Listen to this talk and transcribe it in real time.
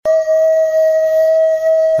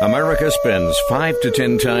America spends 5 to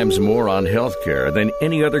 10 times more on health care than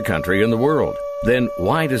any other country in the world. Then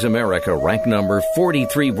why does America rank number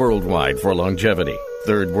 43 worldwide for longevity?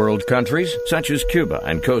 Third world countries, such as Cuba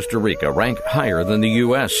and Costa Rica, rank higher than the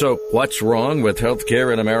U.S. So what's wrong with health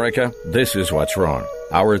care in America? This is what's wrong.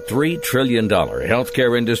 Our $3 trillion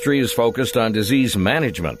healthcare industry is focused on disease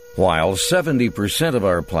management, while 70% of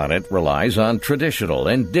our planet relies on traditional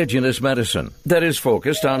indigenous medicine that is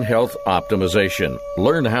focused on health optimization.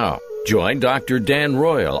 Learn how. Join Dr. Dan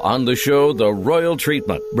Royal on the show The Royal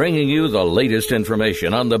Treatment, bringing you the latest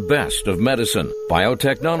information on the best of medicine,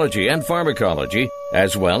 biotechnology, and pharmacology,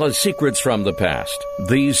 as well as secrets from the past.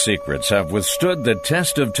 These secrets have withstood the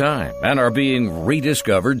test of time and are being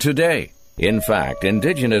rediscovered today. In fact,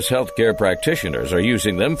 indigenous healthcare practitioners are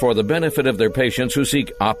using them for the benefit of their patients who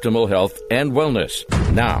seek optimal health and wellness.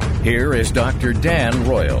 Now, here is Dr. Dan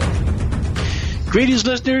Royal. Greetings,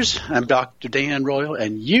 listeners. I'm Dr. Dan Royal,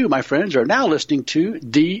 and you, my friends, are now listening to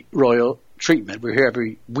The Royal Treatment. We're here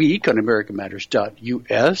every week on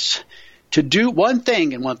AmericanMatters.us to do one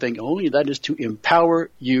thing and one thing only, that is to empower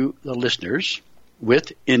you, the listeners,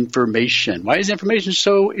 with information. Why is information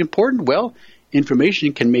so important? Well,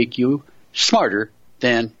 information can make you smarter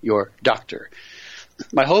than your doctor.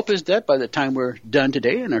 My hope is that by the time we're done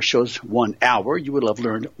today and our show's 1 hour, you will have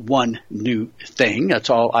learned one new thing. That's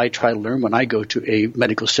all I try to learn when I go to a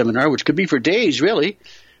medical seminar, which could be for days, really.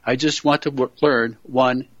 I just want to learn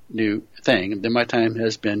one new thing, and then my time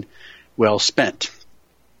has been well spent.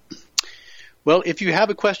 Well, if you have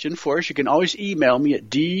a question for us, you can always email me at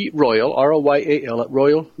droyal, R-O-Y-A-L, at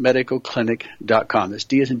royalmedicalclinic.com. That's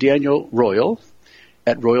D as in Daniel, Royal,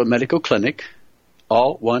 at Royal Medical Clinic,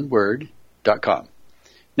 all one word, .com.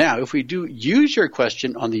 Now, if we do use your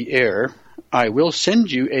question on the air, I will send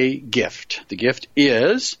you a gift. The gift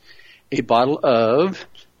is a bottle of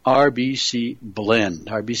RBC Blend.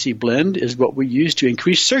 RBC Blend is what we use to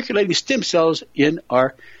increase circulating stem cells in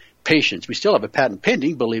our patients. We still have a patent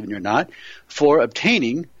pending, believe it or not, for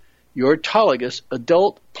obtaining your autologous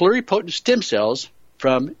adult pluripotent stem cells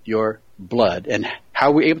from your blood. And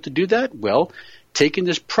how are we able to do that? Well, taking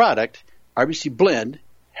this product, RBC Blend,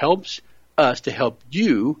 helps us to help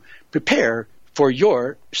you prepare for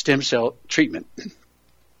your stem cell treatment.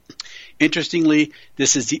 Interestingly,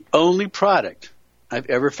 this is the only product I've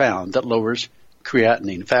ever found that lowers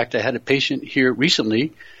creatinine. In fact, I had a patient here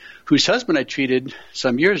recently whose husband I treated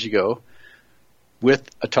some years ago with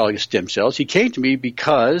autologous stem cells. He came to me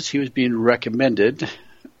because he was being recommended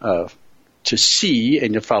to see a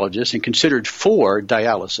nephrologist and considered for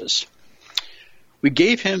dialysis. We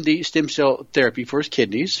gave him the stem cell therapy for his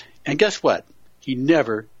kidneys, and guess what? He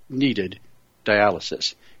never needed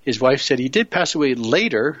dialysis. His wife said he did pass away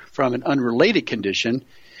later from an unrelated condition,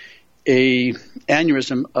 a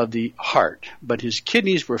aneurysm of the heart, but his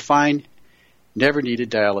kidneys were fine, never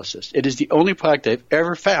needed dialysis. It is the only product I've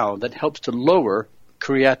ever found that helps to lower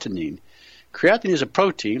creatinine. Creatinine is a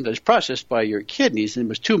protein that is processed by your kidneys,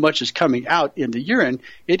 and if too much is coming out in the urine,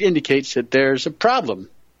 it indicates that there's a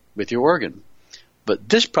problem with your organ. But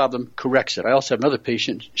this problem corrects it. I also have another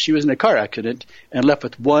patient. She was in a car accident and left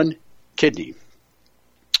with one kidney.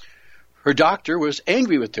 Her doctor was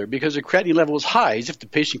angry with her because her creatinine level was high, as if the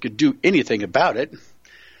patient could do anything about it.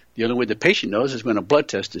 The only way the patient knows is when a blood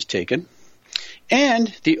test is taken.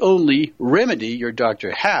 And the only remedy your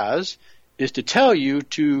doctor has is to tell you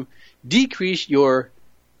to decrease your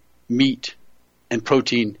meat and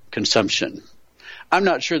protein consumption. I'm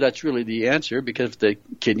not sure that's really the answer, because if the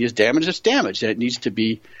kidney is damaged, it's damaged, and it needs to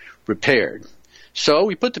be repaired. So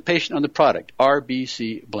we put the patient on the product,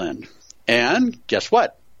 RBC Blend. And guess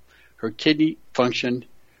what? Her kidney function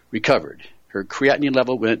recovered. Her creatinine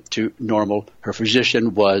level went to normal. Her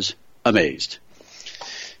physician was amazed.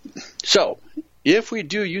 So if we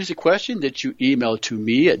do use a question that you email to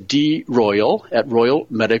me at droyal at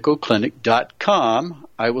royalmedicalclinic.com,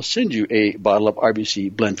 I will send you a bottle of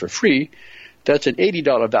RBC Blend for free. That's an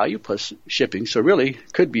 $80 value plus shipping, so really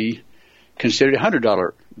could be considered a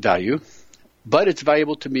 $100 value. But it's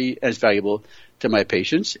valuable to me as valuable to my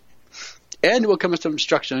patients. And it will come with some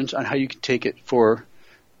instructions on how you can take it for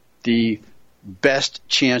the best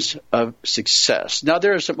chance of success. Now,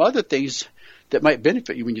 there are some other things that might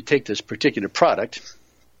benefit you when you take this particular product,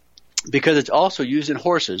 because it's also used in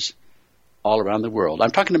horses all around the world.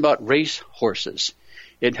 I'm talking about race horses.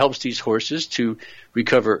 It helps these horses to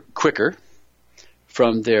recover quicker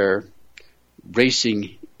from their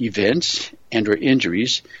racing events and or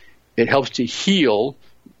injuries. It helps to heal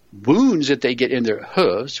wounds that they get in their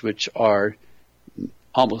hooves, which are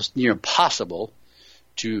almost near impossible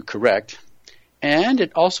to correct. and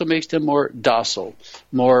it also makes them more docile,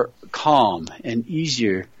 more calm, and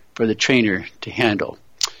easier for the trainer to handle.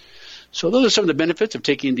 So those are some of the benefits of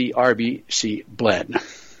taking the RBC blend.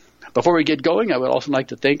 Before we get going, I would also like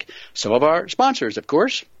to thank some of our sponsors, of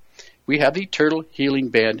course. We have the Turtle Healing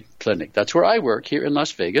Band Clinic. That's where I work here in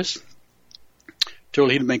Las Vegas. Turtle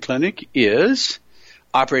Healing Band Clinic is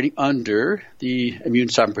operating under the immune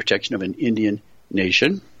sovereign protection of an Indian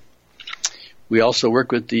nation. We also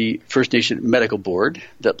work with the First Nation Medical Board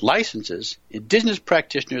that licenses indigenous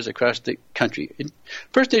practitioners across the country.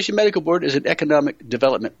 First Nation Medical Board is an economic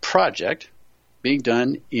development project being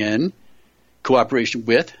done in cooperation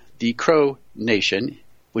with the Crow Nation,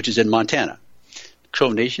 which is in Montana. The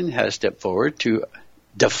Crow Nation has stepped forward to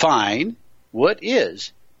define what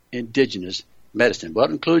is indigenous medicine. Well,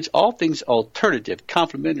 it includes all things alternative,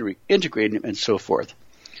 complementary, integrative, and so forth.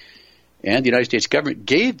 And the United States government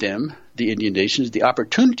gave them, the Indian nations, the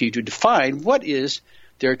opportunity to define what is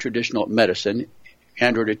their traditional medicine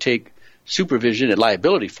and or to take supervision and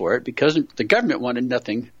liability for it because the government wanted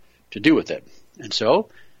nothing to do with it. And so,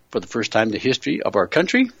 for the first time in the history of our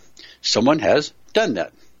country, someone has done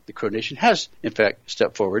that. The Crow Nation has, in fact,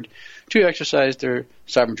 stepped forward to exercise their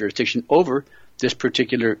sovereign jurisdiction over this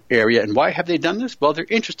particular area. And why have they done this? Well, they're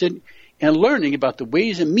interested in learning about the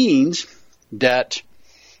ways and means that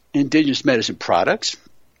indigenous medicine products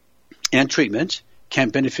and treatments can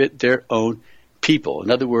benefit their own people.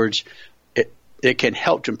 In other words, it can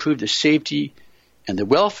help to improve the safety and the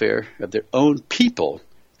welfare of their own people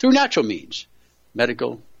through natural means,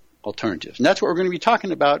 medical alternatives. And that's what we're going to be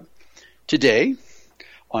talking about today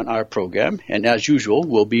on our program. And as usual,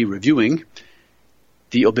 we'll be reviewing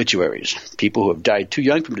the obituaries, people who have died too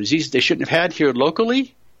young from diseases they shouldn't have had here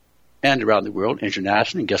locally and around the world,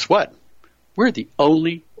 internationally. And guess what? We're the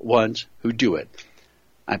only ones who do it.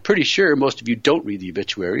 I'm pretty sure most of you don't read the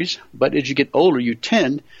obituaries, but as you get older, you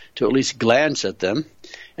tend to at least glance at them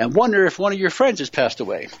and wonder if one of your friends has passed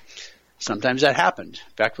away. Sometimes that happens.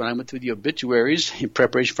 In fact, when I went through the obituaries in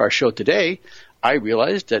preparation for our show today, I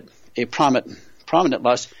realized that a prominent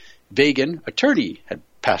Las Vegas attorney had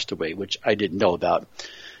passed away, which I didn't know about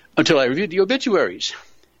until I reviewed the obituaries.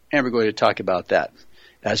 And we're going to talk about that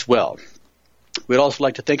as well. We'd also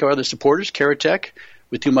like to thank our other supporters, Caratech,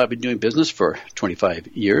 with whom I've been doing business for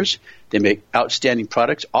 25 years. They make outstanding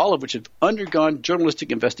products, all of which have undergone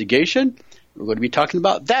journalistic investigation. We're going to be talking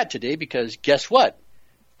about that today because guess what?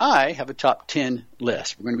 I have a top 10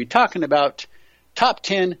 list. We're going to be talking about top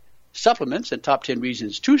 10 supplements and top 10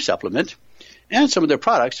 reasons to supplement, and some of their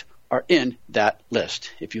products are in that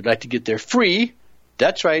list. If you'd like to get their free,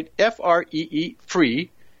 that's right, Free, free,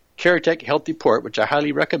 Caratech Health Report, which I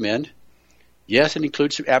highly recommend. Yes, it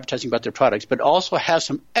includes some advertising about their products, but also has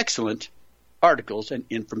some excellent articles and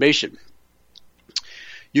information.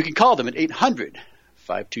 You can call them at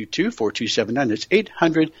 800-522-4279. That's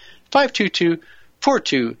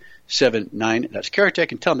 800-522-4279. That's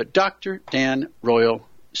Caratech, and tell them that Dr. Dan Royal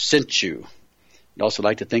sent you. I'd also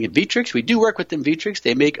like to thank Invitrix. We do work with Invitrix.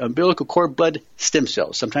 They make umbilical cord blood stem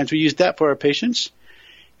cells. Sometimes we use that for our patients,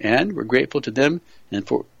 and we're grateful to them and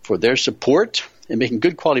for their support in making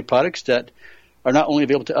good quality products that are not only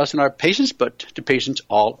available to us and our patients, but to patients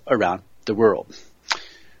all around the world.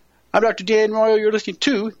 I'm Dr. Dan Royal. You're listening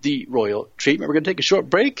to The Royal Treatment. We're going to take a short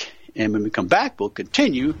break, and when we come back, we'll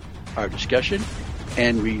continue our discussion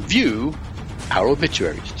and review our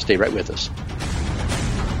obituaries. Stay right with us.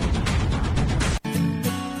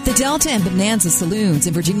 The Delta and Bonanza saloons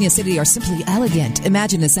in Virginia City are simply elegant.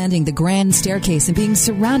 Imagine ascending the grand staircase and being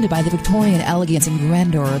surrounded by the Victorian elegance and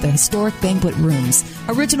grandeur of the historic banquet rooms.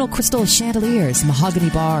 Original crystal chandeliers, mahogany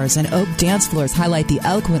bars, and oak dance floors highlight the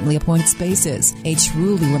eloquently appointed spaces. A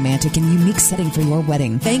truly romantic and unique setting for your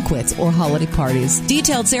wedding, banquets, or holiday parties.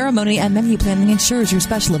 Detailed ceremony and menu planning ensures your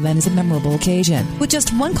special event is a memorable occasion. With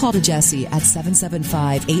just one call to Jesse at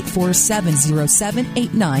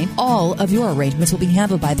 775-847-0789, all of your arrangements will be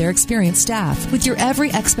handled by their experienced staff with your every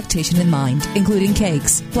expectation in mind, including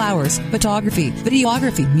cakes, flowers, photography,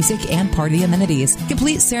 videography, music, and party amenities.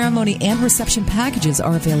 Complete ceremony and reception packages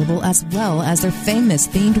are available as well as their famous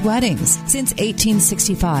themed weddings. Since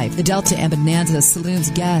 1865, the Delta and Bonanza Saloon's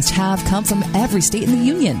guests have come from every state in the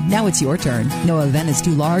Union. Now it's your turn. No event is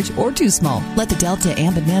too large or too small. Let the Delta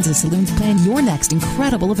and Bonanza Saloons plan your next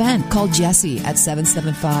incredible event. Call Jesse at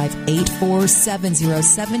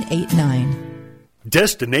 775-847-0789.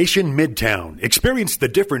 Destination Midtown. Experience the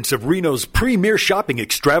difference of Reno's premier shopping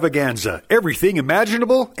extravaganza. Everything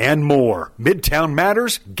imaginable and more. Midtown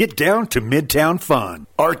matters. Get down to Midtown fun.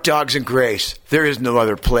 Art Dogs and Grace. There is no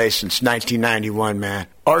other place since 1991, man.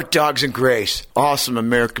 Art Dogs and Grace. Awesome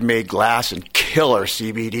American-made glass and killer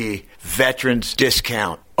CBD. veterans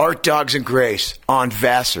discount. Art Dogs and Grace on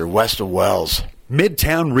Vassar, west of Wells.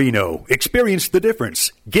 Midtown Reno. Experience the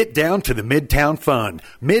difference. Get down to the Midtown Fun.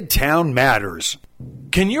 Midtown matters.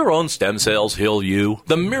 Can your own stem cells heal you?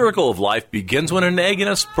 The miracle of life begins when an egg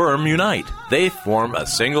and a sperm unite. They form a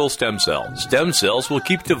single stem cell. Stem cells will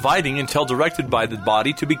keep dividing until directed by the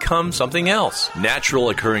body to become something else. Natural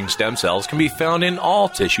occurring stem cells can be found in all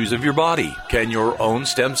tissues of your body. Can your own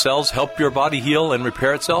stem cells help your body heal and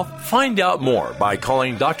repair itself? Find out more by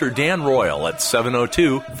calling Dr. Dan Royal at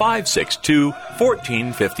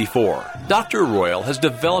 702-562-1454. Dr. Royal has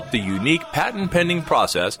developed a unique patent-pending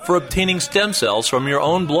process for obtaining stem cells from your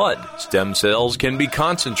own blood. Stem cells can be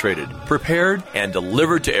concentrated, prepared, and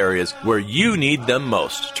delivered to areas where you need them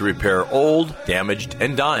most to repair old, damaged,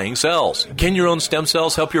 and dying cells. Can your own stem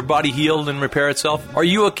cells help your body heal and repair itself? Are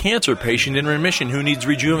you a cancer patient in remission who needs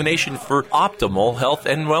rejuvenation for optimal health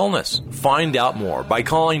and wellness? Find out more by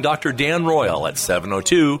calling Dr. Dan Royal at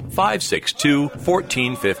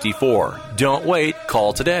 702-562-1454. Don't wait,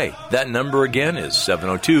 call today. That number again is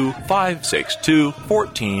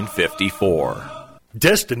 702-562-1454.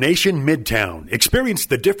 Destination Midtown. Experience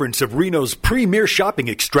the difference of Reno's premier shopping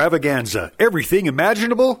extravaganza. Everything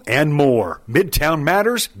imaginable and more. Midtown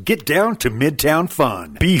matters. Get down to Midtown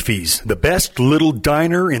Fun. Beefy's, the best little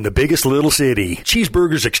diner in the biggest little city.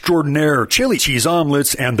 Cheeseburgers extraordinaire, chili cheese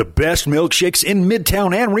omelets, and the best milkshakes in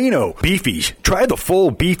Midtown and Reno. Beefy's. Try the full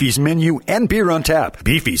Beefy's menu and beer on tap.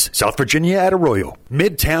 Beefy's, South Virginia at Arroyo.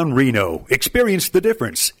 Midtown Reno. Experience the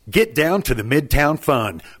difference. Get down to the Midtown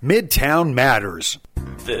Fun. Midtown matters.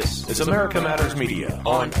 This is America Matters Media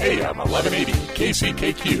on AM 1180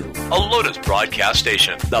 KCKQ, a Lotus broadcast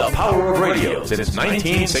station. The power of radio since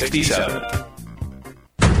 1967.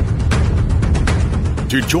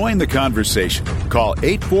 To join the conversation, call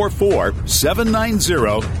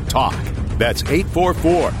 844-790-TALK. That's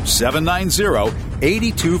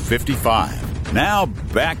 844-790-8255. Now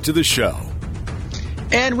back to the show.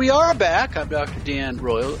 And we are back. I'm Dr. Dan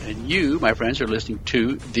Royal, and you, my friends, are listening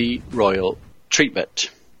to The Royal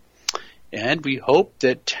Treatment. And we hope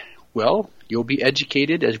that, well, you'll be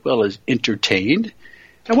educated as well as entertained.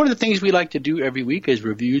 And one of the things we like to do every week is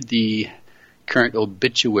review the current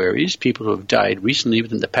obituaries, people who have died recently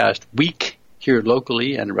within the past week here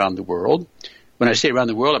locally and around the world. When I say around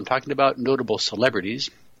the world, I'm talking about notable celebrities.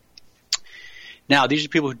 Now, these are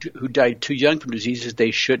people who died too young from diseases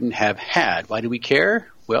they shouldn't have had. Why do we care?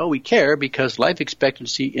 Well, we care because life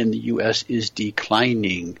expectancy in the U.S. is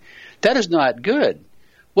declining. That is not good.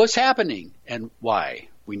 What's happening and why?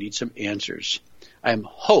 We need some answers. I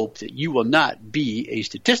hope that you will not be a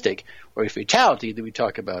statistic or a fatality that we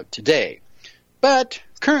talk about today. But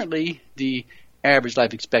currently, the average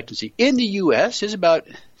life expectancy in the U.S. is about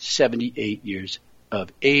 78 years of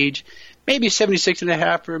age, maybe 76 and a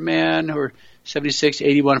half for a man or 76,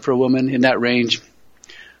 81 for a woman, in that range.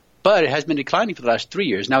 But it has been declining for the last 3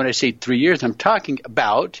 years. Now, when I say 3 years, I'm talking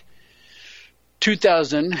about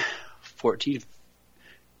 2015,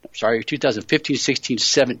 16,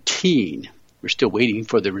 17. We're still waiting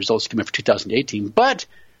for the results to come in for 2018, but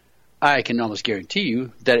I can almost guarantee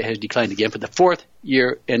you that it has declined again for the fourth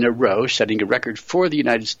year in a row, setting a record for the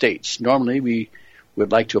United States. Normally, we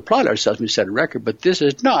would like to applaud ourselves when we set a record, but this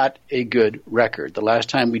is not a good record. The last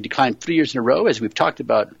time we declined 3 years in a row, as we've talked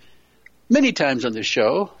about many times on this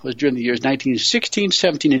show, was during the years 1916,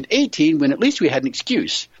 17, and 18, when at least we had an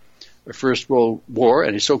excuse. The First World War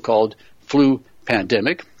and a so-called flu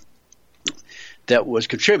pandemic that was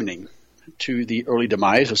contributing to the early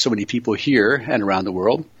demise of so many people here and around the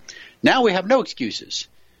world. Now we have no excuses.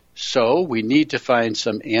 So we need to find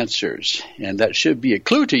some answers. And that should be a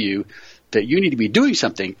clue to you that you need to be doing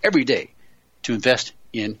something every day to invest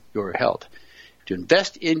in your health. To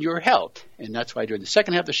invest in your health. And that's why during the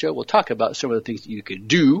second half of the show, we'll talk about some of the things that you can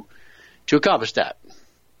do to accomplish that,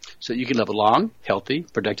 so that you can live a long, healthy,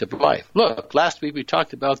 productive life. Look, last week we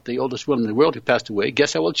talked about the oldest woman in the world who passed away.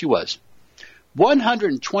 Guess how old she was?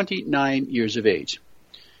 129 years of age.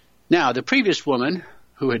 Now, the previous woman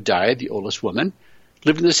who had died, the oldest woman,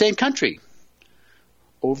 lived in the same country.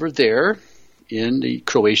 Over there in the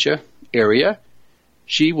Croatia area,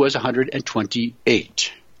 she was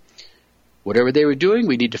 128. Whatever they were doing,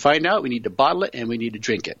 we need to find out, we need to bottle it, and we need to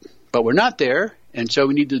drink it. But we're not there, and so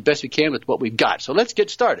we need to do the best we can with what we've got. So let's get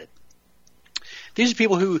started. These are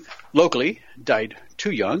people who locally died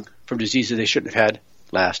too young from diseases they shouldn't have had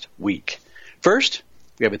last week. First,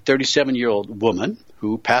 we have a 37-year-old woman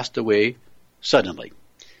who passed away suddenly.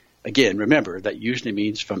 Again, remember, that usually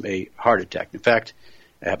means from a heart attack. In fact,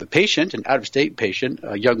 I have a patient, an out-of-state patient,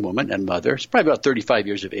 a young woman and mother. She's probably about 35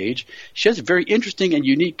 years of age. She has a very interesting and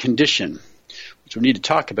unique condition, which we need to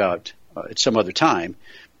talk about at some other time,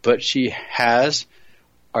 but she has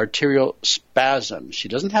arterial spasm. She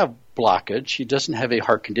doesn't have blockage. She doesn't have a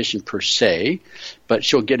heart condition per se, but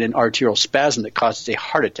she'll get an arterial spasm that causes a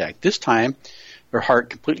heart attack. This time, her heart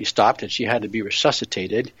completely stopped and she had to be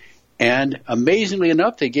resuscitated. And amazingly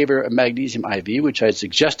enough, they gave her a magnesium IV, which I had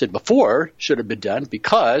suggested before should have been done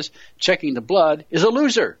because checking the blood is a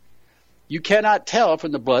loser. You cannot tell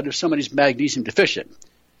from the blood if somebody's magnesium deficient,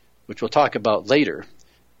 which we'll talk about later.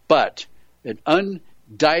 But an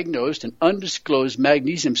undiagnosed and undisclosed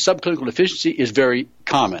magnesium subclinical deficiency is very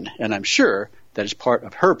common, and I'm sure that is part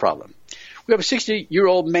of her problem. We have a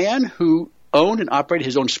 60-year-old man who owned and operated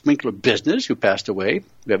his own sprinkler business who passed away.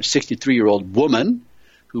 We have a 63-year-old woman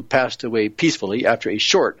who passed away peacefully after a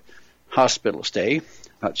short hospital stay.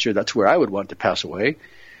 Not sure that's where I would want to pass away.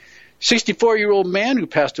 64-year-old man who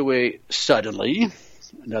passed away suddenly,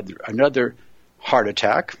 another heart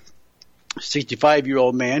attack.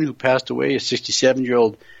 65-year-old man who passed away, a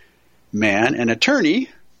 67-year-old man, an attorney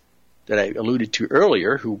that I alluded to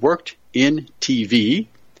earlier who worked in TV.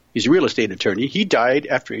 He's a real estate attorney. He died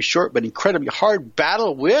after a short but incredibly hard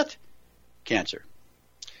battle with cancer.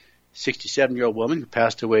 67-year-old woman who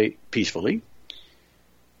passed away peacefully.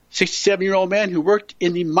 67-year-old man who worked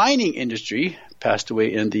in the mining industry passed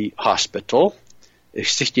away in the hospital. A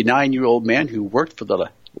 69-year-old man who worked for the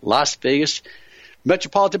Las Vegas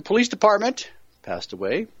Metropolitan Police Department passed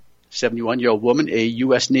away. 71-year-old woman, a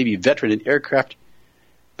U.S. Navy veteran and aircraft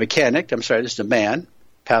mechanic, this is a man,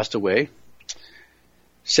 passed away.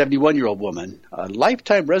 71-year-old woman, a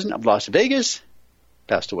lifetime resident of Las Vegas,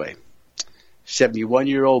 passed away.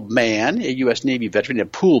 71-year-old man, a U.S. Navy veteran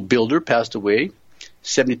and pool builder, passed away.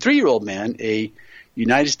 73-year-old man, a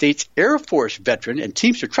United States Air Force veteran and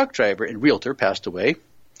Teamster truck driver and realtor, passed away.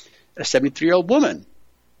 A 73-year-old woman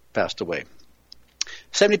passed away.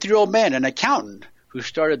 73-year-old man, an accountant who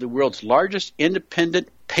started the world's largest independent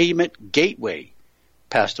payment gateway,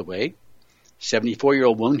 passed away.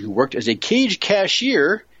 74-year-old woman who worked as a cage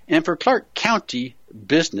cashier and for Clark County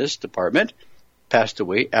Business Department, passed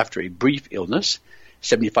away after a brief illness.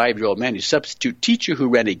 75-year-old man, a substitute teacher who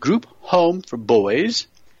ran a group home for boys,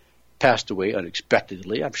 passed away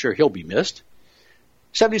unexpectedly. I'm sure he'll be missed.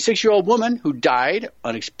 76-year-old woman who died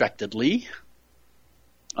unexpectedly.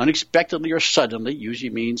 Unexpectedly or suddenly usually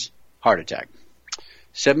means heart attack.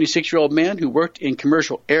 76-year-old man who worked in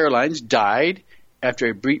commercial airlines died after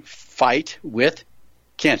a brief fight with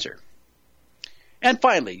cancer. And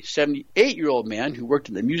finally, 78-year-old man who worked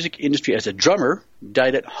in the music industry as a drummer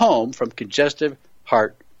died at home from congestive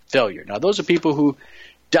heart failure. Now, those are people who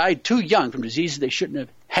died too young from diseases they shouldn't have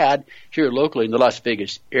had here locally in the Las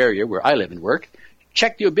Vegas area where I live and work.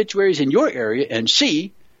 Check the obituaries in your area and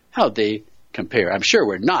see how they compare. I'm sure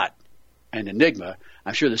we're not an enigma.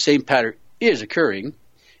 I'm sure the same pattern is occurring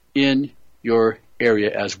in your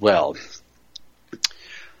area as well.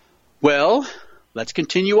 Well, let's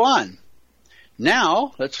continue on.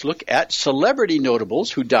 Now, let's look at celebrity notables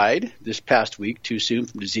who died this past week too soon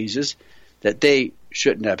from diseases that they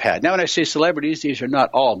shouldn't have had. Now, when I say celebrities, these are not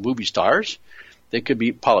all movie stars. They could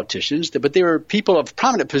be politicians, but they were people of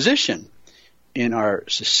prominent position in our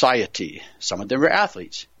society. Some of them were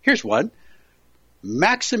athletes. Here's one.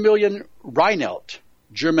 Maximilian Reinelt,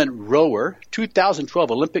 German rower,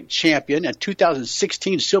 2012 Olympic champion and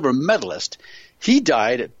 2016 silver medalist. He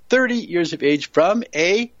died at 30 years of age from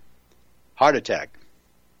a heart attack.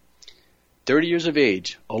 30 years of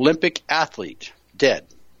age, Olympic athlete, dead.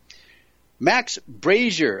 Max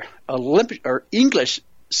Brazier, English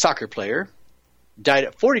soccer player, died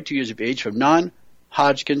at 42 years of age from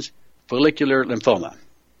non-Hodgkin's follicular lymphoma.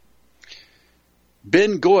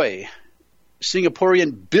 Ben Goy,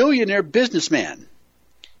 Singaporean billionaire businessman,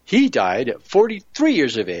 he died at 43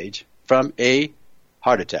 years of age from a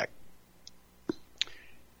heart attack.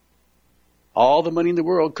 All the money in the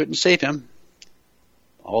world couldn't save him.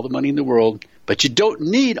 All the money in the world. But you don't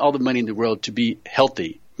need all the money in the world to be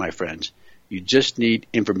healthy, my friends. You just need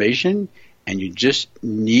information, and you just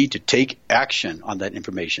need to take action on that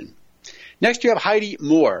information. Next, you have Heidi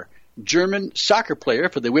Moore, German soccer player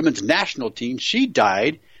for the women's national team. She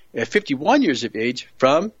died at 51 years of age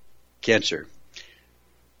from cancer.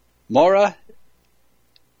 Maura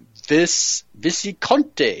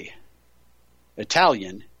Visconti,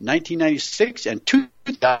 Italian, 1996 and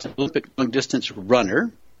 2000 Olympic long-distance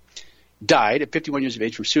runner, died at 51 years of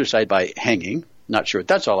age from suicide by hanging. Not sure what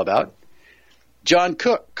that's all about. John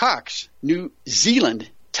Cox, New Zealand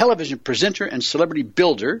television presenter and celebrity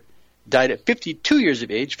builder, died at 52 years of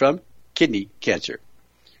age from kidney cancer.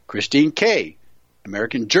 Christine Kay,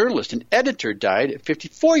 American journalist and editor, died at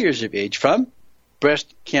 54 years of age from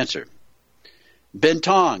breast cancer. Ben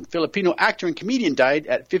Tong, Filipino actor and comedian, died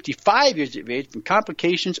at 55 years of age from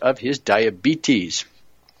complications of his diabetes.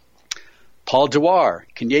 Paul Dewar,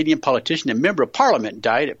 Canadian politician and member of Parliament,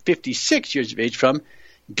 died at 56 years of age from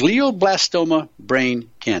glioblastoma brain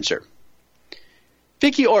cancer.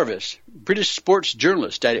 Vicky Orvis, British sports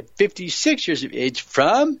journalist, died at 56 years of age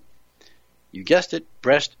from, you guessed it,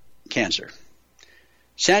 breast cancer.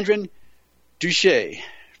 Sandrine Duché,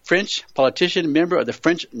 French politician and member of the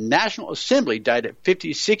French National Assembly, died at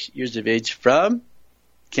 56 years of age from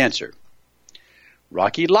cancer.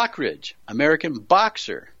 Rocky Lockridge, American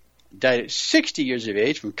boxer, died at 60 years of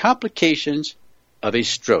age from complications of a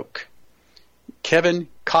stroke. Kevin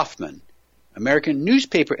Kaufman, American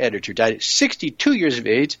newspaper editor, died at 62 years of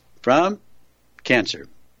age from cancer.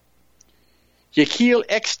 Yechiel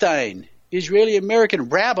Eckstein, Israeli-American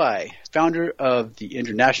rabbi, founder of the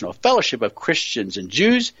International Fellowship of Christians and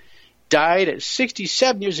Jews, died at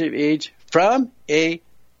 67 years of age from a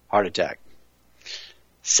heart attack.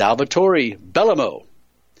 Salvatore Bellamo,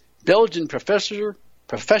 Belgian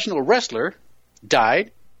professional wrestler,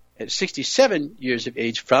 died at 67 years of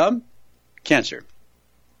age from cancer.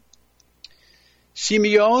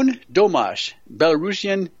 Simeon Domash,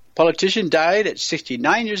 Belarusian politician, died at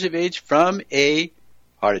 69 years of age from a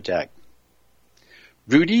heart attack.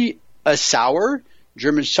 Rudi Assauer,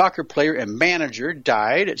 German soccer player and manager,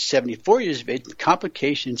 died at 74 years of age from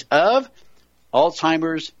complications of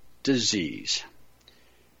Alzheimer's disease.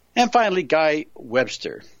 And finally, Guy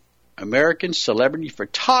Webster, American celebrity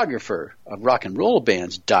photographer of rock and roll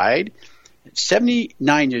bands, died at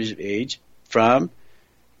 79 years of age from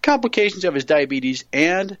complications of his diabetes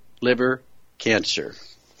and liver cancer.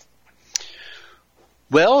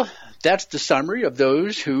 Well, that's the summary of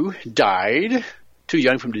those who died too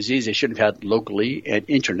young from disease they shouldn't have had locally and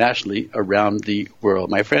internationally around the world.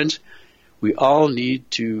 My friends, we all need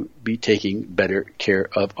to be taking better care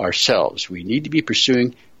of ourselves. We need to be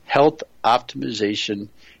pursuing health optimization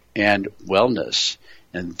and wellness.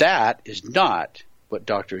 And that is not what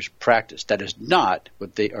doctors practice. That is not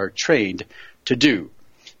what they are trained to do.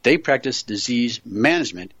 They practice disease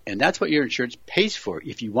management, and that's what your insurance pays for.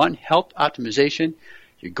 If you want health optimization,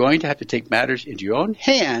 you're going to have to take matters into your own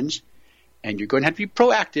hands, and you're going to have to be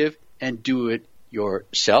proactive and do it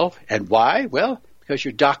yourself. And why? Well, because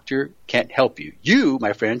your doctor can't help you. You,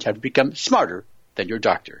 my friends, have to become smarter than your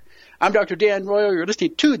doctor. I'm Dr. Dan Royal. You're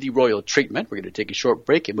listening to The Royal Treatment. We're going to take a short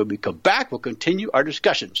break, and when we come back, we'll continue our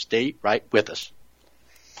discussion. Stay right with us.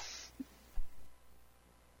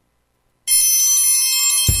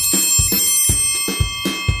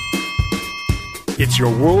 It's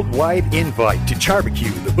your worldwide invite to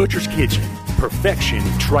Charbecue, the Butcher's Kitchen. Perfection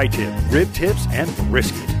in tri-tip, rib tips, and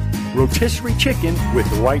brisket. Rotisserie chicken with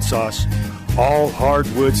the white sauce. All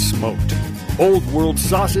hardwood smoked. Old world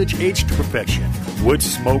sausage aged to perfection. Wood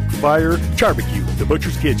smoke fire. Charbecue, the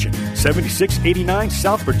Butcher's Kitchen. 7689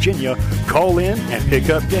 South Virginia. Call in and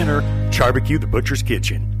pick up dinner. Charbecue, the Butcher's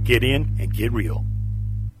Kitchen. Get in and get real.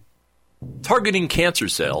 Targeting cancer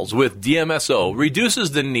cells with DMSO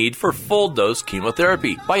reduces the need for full-dose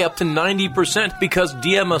chemotherapy by up to 90% because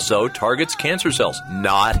DMSO targets cancer cells,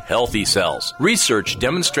 not healthy cells. Research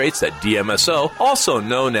demonstrates that DMSO, also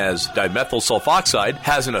known as dimethyl sulfoxide,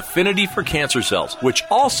 has an affinity for cancer cells, which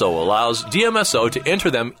also allows DMSO to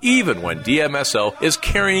enter them even when DMSO is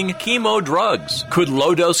carrying chemo drugs. Could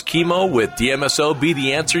low-dose chemo with DMSO be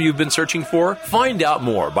the answer you've been searching for? Find out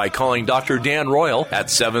more by calling Dr. Dan Royal at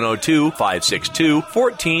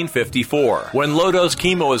 702-562-1454. When low-dose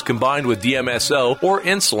chemo is combined with DMSO or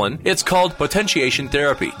insulin, it's called potentiation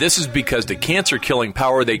therapy. This is because the cancer-killing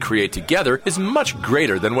power they create together is much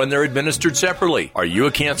greater than when they're administered separately. Are you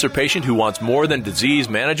a cancer patient who wants more than disease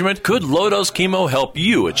management? Could low-dose chemo help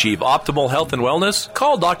you achieve optimal health and wellness?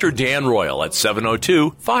 Call Dr. Dan Royal at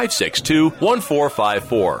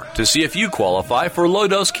 702-562-1454 to see if you qualify for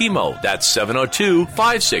low-dose chemo. That's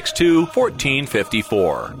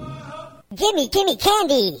 702-562-1454. Gimme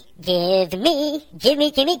candy. Give me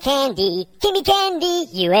candy. Gimme candy,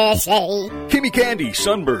 USA. Gimme Candy,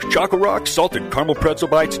 Sunburst, Choco Rocks, Salted Caramel Pretzel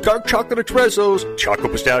Bites, Dark Chocolate Espressos, Choco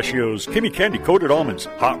Pistachios, Gimme Candy Coated Almonds,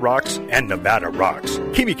 Hot Rocks, and Nevada Rocks.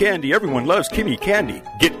 Gimme Candy, everyone loves Gimme Candy.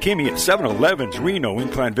 Get Gimme at 7-Elevens, Reno,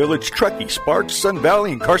 Incline Village, Truckee, Sparks, Sun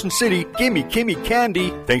Valley, and Carson City. Gimme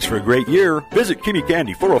Candy. Thanks for a great year. Visit Gimme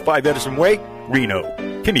Candy, 405 Edison Way, Reno.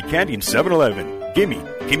 Gimme Candy and 7-Eleven.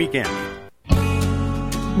 Gimme Candy.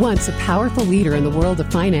 Once a powerful leader in the world of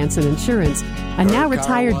finance and insurance, a now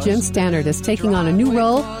retired Jim Stannard is taking on a new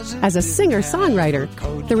role as a singer-songwriter.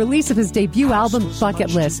 The release of his debut album,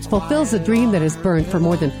 Bucket List, fulfills a dream that has burned for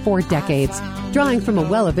more than 4 decades, drawing from a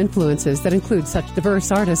well of influences that include such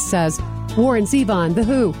diverse artists as Warren Zevon, The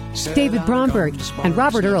Who, David Bromberg, and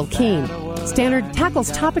Robert Earl Keen. Stannard tackles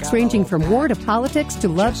topics ranging from war to politics to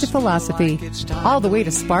love to philosophy, all the way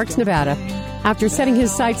to Sparks, Nevada. After setting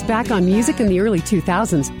his sights back on music in the early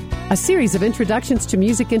 2000s, a series of introductions to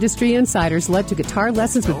music industry insiders led to guitar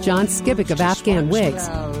lessons with John Skibick of Afghan Wigs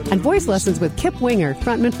and voice lessons with Kip Winger,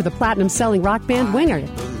 frontman for the platinum-selling rock band Winger.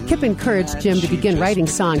 Kip encouraged Jim to begin writing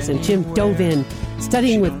songs, and Jim dove in,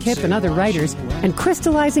 studying with Kip and other writers and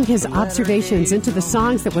crystallizing his observations into the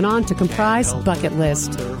songs that went on to comprise Bucket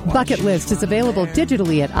List. Bucket List is available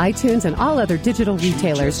digitally at iTunes and all other digital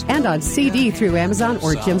retailers and on CD through Amazon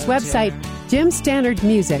or Jim's website,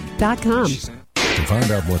 JimStannardMusic.com. To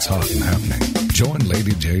find out what's hot and happening, join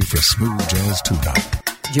Lady J for Smooth Jazz Tupac.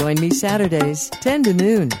 Join me Saturdays, 10 to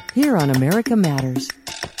noon, here on America Matters.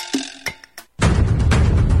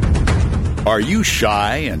 Are you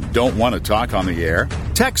shy and don't want to talk on the air?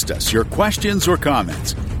 Text us your questions or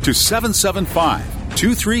comments to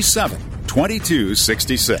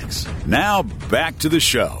 775-237-2266. Now back to the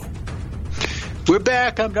show. We're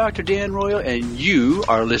back. I'm Dr. Dan Royal, and you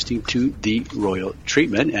are listening to The Royal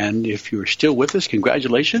Treatment. And if you're still with us,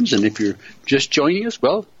 congratulations. And if you're just joining us,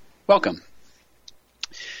 well, welcome.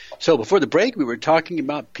 So before the break, we were talking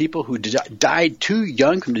about people who died too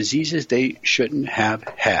young from diseases they shouldn't have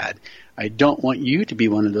had. I don't want you to be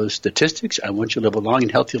one of those statistics. I want you to live a long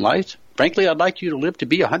and healthy life. Frankly, I'd like you to live to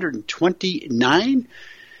be 129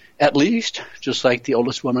 at least, just like the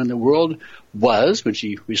oldest woman in the world was when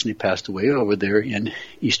she recently passed away over there in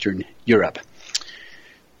Eastern Europe.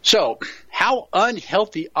 So, how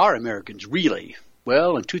unhealthy are Americans really?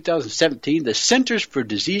 Well, in 2017, the Centers for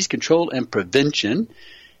Disease Control and Prevention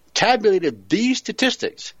tabulated these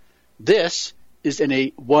statistics. This is in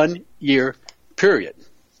a one-year period.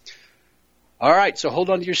 All right, so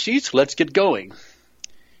hold on to your seats. Let's get going.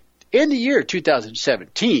 In the year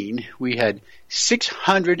 2017, we had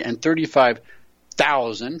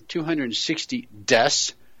 635,260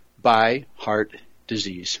 deaths by heart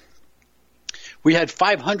disease. We had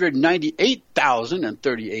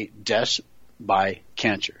 598,038 deaths by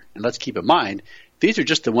cancer. And let's keep in mind, these are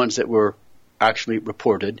just the ones that were actually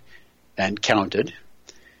reported and counted.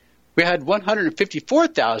 We had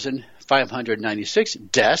 154,596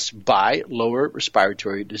 deaths by lower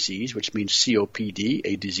respiratory disease, which means COPD,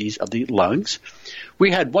 a disease of the lungs.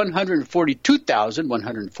 We had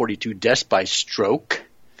 142,142 deaths by stroke.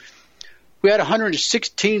 We had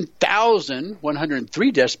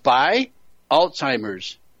 116,103 deaths by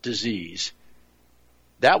Alzheimer's disease.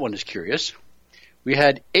 That one is curious. We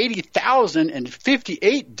had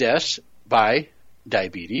 80,058 deaths by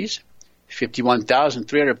diabetes,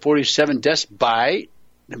 51,347 deaths by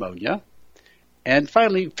pneumonia, and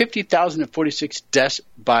finally 50,046 deaths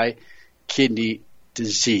by kidney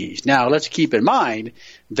disease. Now, let's keep in mind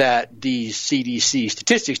that these CDC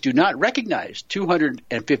statistics do not recognize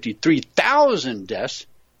 253,000 deaths,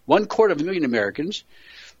 250,000 Americans,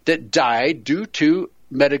 that died due to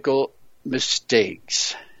medical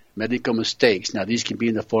mistakes. Medical mistakes. Now, these can be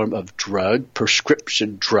in the form of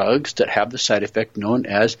prescription drugs that have the side effect known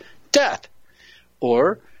as death,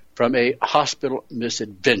 or from a hospital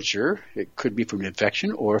misadventure. It could be from an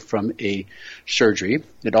infection or from a surgery.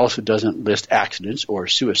 It also doesn't list accidents or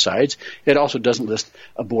suicides. It also doesn't list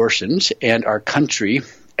abortions. And our country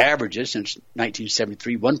averages, since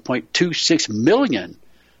 1973, 1.26 million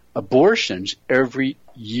abortions every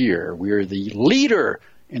year. We are the leader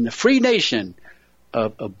in the free nation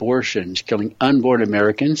of abortions, killing unborn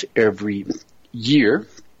Americans every year.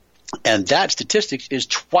 And that statistic is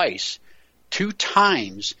two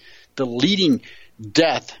times the leading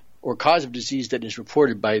death or cause of disease that is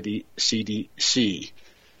reported by the CDC.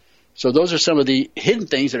 So those are some of the hidden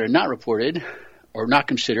things that are not reported or not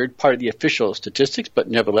considered part of the official statistics, but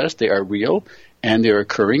nevertheless they are real and they're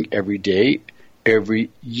occurring every day, every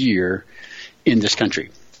year in this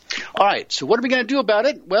country. All right, so what are we going to do about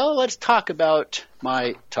it? Well, let's talk about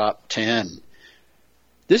my top 10.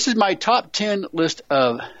 This is my top 10 list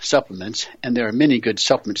of supplements, and there are many good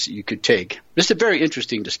supplements that you could take. This is a very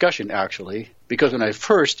interesting discussion, actually, because when I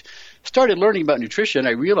first started learning about nutrition,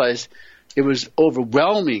 I realized it was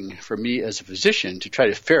overwhelming for me as a physician to try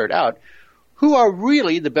to ferret out who are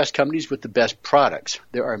really the best companies with the best products.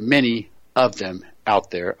 There are many of them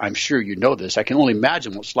out there. I'm sure you know this. I can only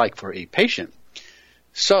imagine what it's like for a patient.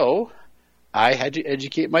 So I had to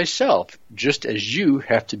educate myself, just as you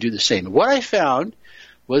have to do the same. What I found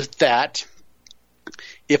was that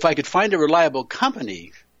if I could find a reliable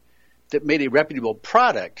company that made a reputable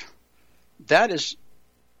product, that is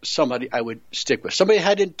somebody I would stick with. Somebody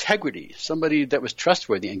had integrity, somebody that was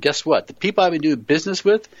trustworthy. And guess what? The people I've been doing business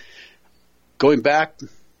with, going back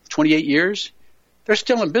 28 years, they're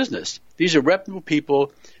still in business. These are reputable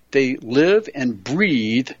people. They live and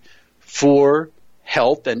breathe for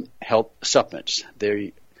health and health supplements.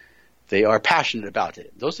 They are passionate about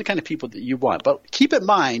it. Those are the kind of people that you want. But keep in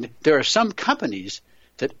mind, there are some companies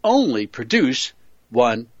that only produce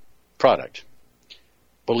one product.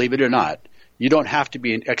 Believe it or not, you don't have to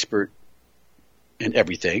be an expert in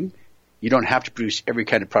everything. You don't have to produce every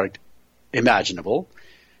kind of product imaginable.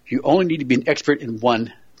 You only need to be an expert in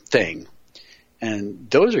one thing. And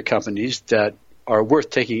those are companies that are worth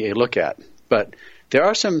taking a look at. But there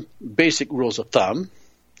are some basic rules of thumb,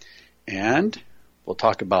 and we'll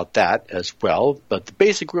talk about that as well. But the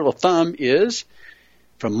basic rule of thumb is,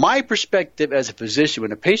 from my perspective as a physician,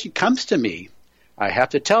 when a patient comes to me, I have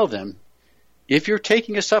to tell them, if you're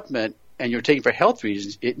taking a supplement and you're taking for health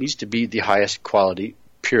reasons, it needs to be the highest quality,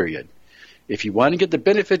 period. If you want to get the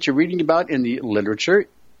benefits you're reading about in the literature,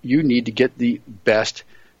 you need to get the best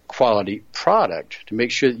quality product to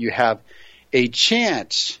make sure that you have a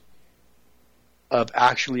chance of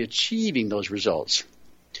actually achieving those results.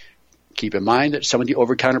 Keep in mind that some of the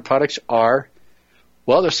over-the-counter products are,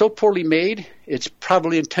 well, they're so poorly made, it's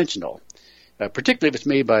probably intentional. Particularly if it's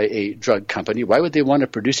made by a drug company. Why would they want to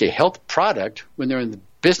produce a health product when they're in the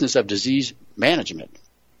business of disease management?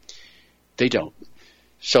 They don't.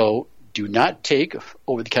 So do not take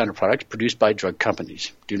over-the-counter products produced by drug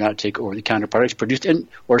companies. Do not take over-the-counter products produced in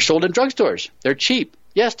or sold in drugstores. They're cheap.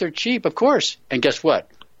 Yes, they're cheap, of course. And guess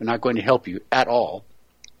what? They're not going to help you at all.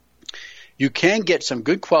 You can get some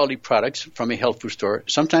good quality products from a health food store.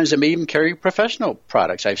 Sometimes they may even carry professional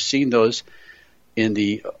products. I've seen those in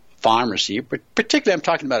the pharmacy, particularly I'm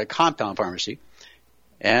talking about a compound pharmacy.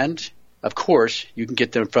 And, of course, you can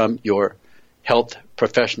get them from your health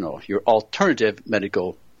professional, your alternative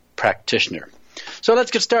medical practitioner. So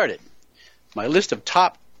let's get started. My list of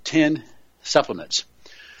top 10 supplements.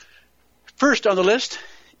 First on the list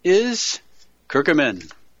is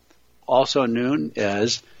curcumin, also known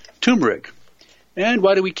as turmeric. And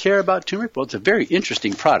why do we care about turmeric? Well, it's a very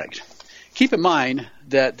interesting product. Keep in mind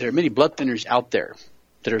that there are many blood thinners out there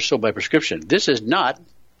that are sold by prescription. This is not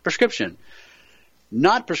prescription.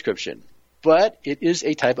 Not prescription, but it is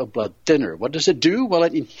a type of blood thinner. What does it do? Well,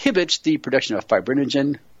 it inhibits the production of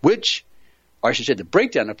fibrinogen, or I should say the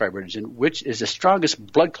breakdown of fibrinogen, which is the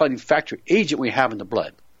strongest blood clotting factor agent we have in the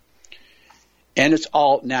blood. And it's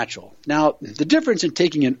all natural. Now, the difference in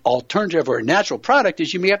taking an alternative or a natural product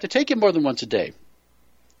is you may have to take it more than once a day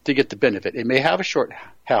to get the benefit. It may have a short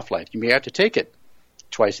half-life. You may have to take it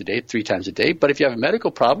twice a day, 3 times a day. But if you have a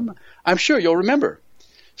medical problem, I'm sure you'll remember.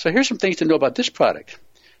 So here's some things to know about this product.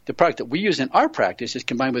 The product that we use in our practice is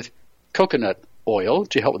combined with coconut oil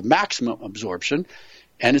to help with maximum absorption,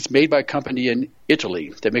 and it's made by a company in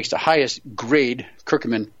Italy that makes the highest grade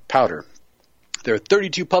curcumin powder. There are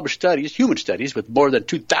 32 published studies, human studies, with more than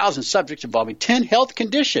 2,000 subjects involving 10 health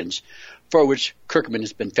conditions for which curcumin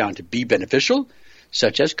has been found to be beneficial,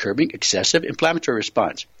 such as curbing excessive inflammatory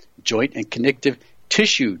response, joint and connective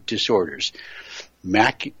tissue disorders,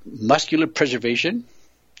 muscular preservation,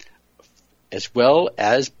 as well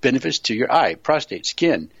as benefits to your eye, prostate,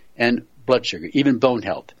 skin, and blood sugar, even bone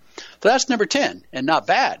health. So that's number 10, and not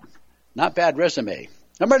bad. Not bad resume.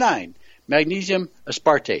 Number 9, magnesium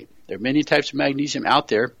aspartate. There are many types of magnesium out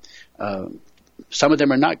there. Some of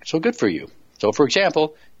them are not so good for you. So, for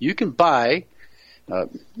example, you can buy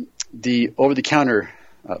the over-the-counter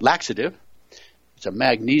laxative. It's a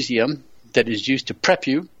magnesium that is used to prep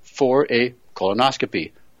you for a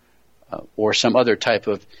colonoscopy or some other type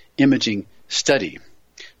of imaging study.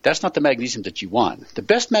 That's not the magnesium that you want. The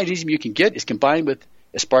best magnesium you can get is combined with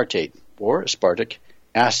aspartate or aspartic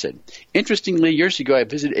acid. Interestingly, years ago I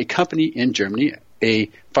visited a company in Germany,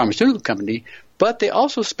 a pharmaceutical company, but they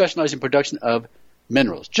also specialize in production of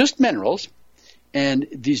minerals, just minerals, and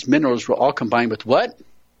these minerals were all combined with what?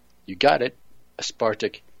 You got it,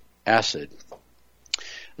 aspartic acid.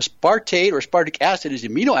 Aspartate or aspartic acid is the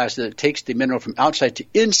amino acid that takes the mineral from outside to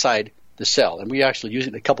inside the cell, and we actually use it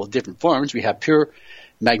in a couple of different forms. We have pure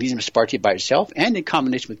magnesium aspartate by itself and in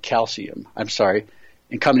combination with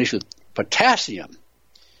in combination with potassium.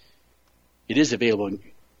 It is available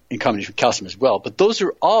in combination with calcium as well, but those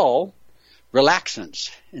are all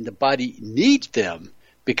relaxants, and the body needs them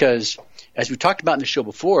because, as we talked about in the show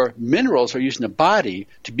before, minerals are used in the body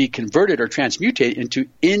to be converted or transmutated into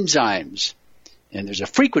enzymes. And there's a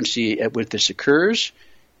frequency at which this occurs.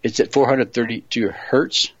 It's at 432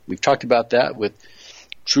 hertz. We've talked about that with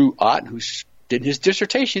Drew Ott, who did his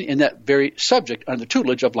dissertation in that very subject under the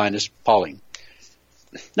tutelage of Linus Pauling.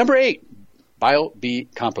 Number 8, Bio-B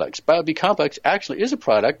complex. Bio-B complex actually is a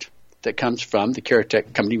product that comes from the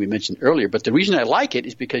Caretech company we mentioned earlier. But the reason I like it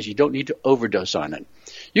is because you don't need to overdose on it.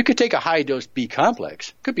 You could take a high-dose B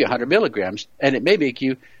complex, could be 100 milligrams, and it may make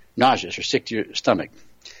you nauseous or sick to your stomach.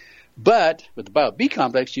 But with the Bio B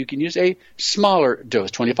complex, you can use a smaller dose,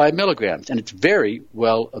 25 milligrams, and it's very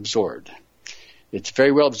well absorbed. It's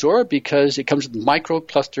very well absorbed because it comes with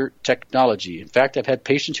microcluster technology. In fact, I've had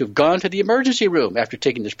patients who have gone to the emergency room after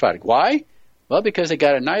taking this product. Why? Well, because they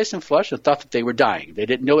got a niacin flush and thought that they were dying. They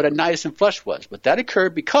didn't know what a niacin flush was, but that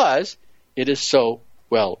occurred because it is so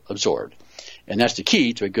well absorbed. And that's the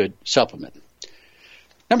key to a good supplement.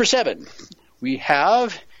 Number 7, we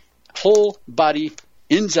have whole body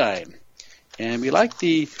enzyme. And we like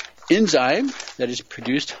the enzyme that is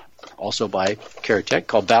produced also by Caretech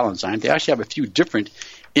called Balenzyme. They actually have a few different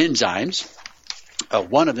enzymes.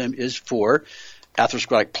 One of them is for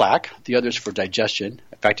atherosclerotic plaque. The other is for digestion.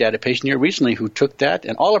 In fact, I had a patient here recently who took that,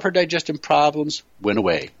 and all of her digestive problems went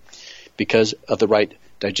away because of the right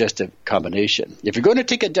digestive combination. If you're going to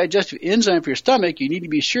take a digestive enzyme for your stomach, you need to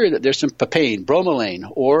be sure that there's some papain,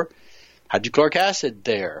 bromelain, or hydrochloric acid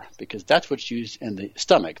there, because that's what's used in the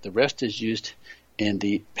stomach. The rest is used in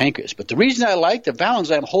the pancreas. But the reason I like the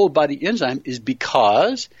Balenzyme whole body enzyme is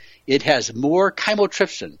because it has more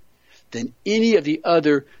chymotrypsin than any of the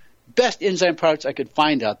other best enzyme products I could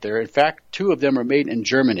find out there. In fact, 2 of them are made in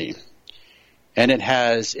Germany. And it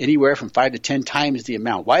has anywhere from 5 to 10 times the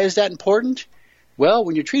amount. Why is that important? Well,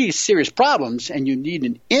 when you're treating serious problems and you need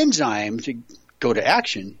an enzyme to go to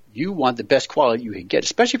action, you want the best quality you can get,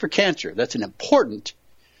 especially for cancer. That's an important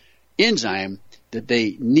enzyme that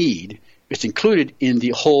they need. It's included in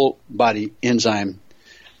the whole body enzyme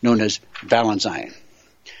known as Balenzyme.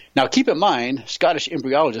 Now, keep in mind, Scottish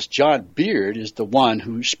embryologist John Beard is the one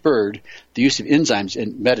who spurred the use of enzymes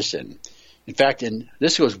in medicine. In fact,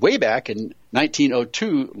 this goes way back in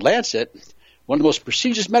 1902, Lancet, one of the most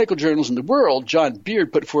prestigious medical journals in the world. John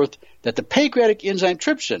Beard put forth that the pancreatic enzyme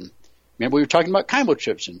trypsin, remember we were talking about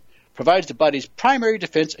chymotrypsin, provides the body's primary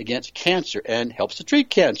defense against cancer and helps to treat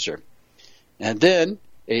cancer. And then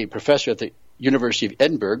a professor at the University of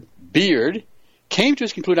Edinburgh, Beard, came to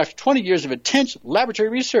his conclusion after 20 years of intense laboratory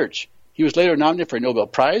research. He was later nominated for a Nobel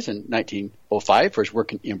Prize in 1905 for his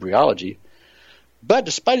work in embryology. But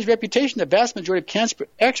despite his reputation, the vast majority of cancer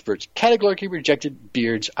experts categorically rejected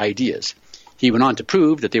Beard's ideas. He went on to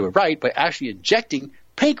prove that they were right by actually injecting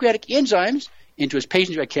pancreatic enzymes into his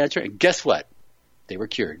patients who had cancer, and guess what? They were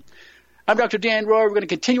cured. I'm Dr. Dan Roy. We're going to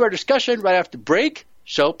continue our discussion right after the break,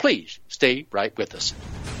 so please stay right with us.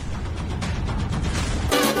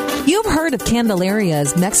 You've heard of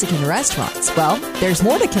Candelaria's Mexican restaurants. Well, there's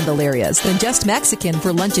more to Candelaria's than just Mexican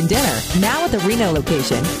for lunch and dinner. Now at the Reno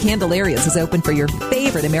location, Candelaria's is open for your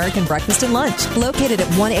favorite American breakfast and lunch. Located at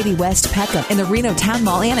 180 West Peckham in the Reno Town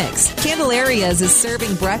Mall Annex, Candelaria's is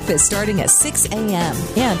serving breakfast starting at 6 a.m.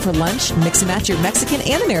 And for lunch, mix and match your Mexican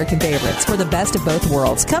and American favorites for the best of both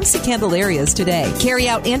worlds. Come see Candelaria's today. Carry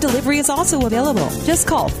out and delivery is also available. Just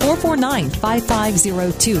call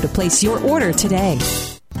 449-5502 to place your order today.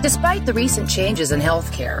 Despite the recent changes in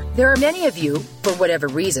healthcare, there are many of you, for whatever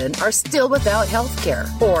reason, are still without healthcare,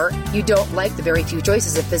 or you don't like the very few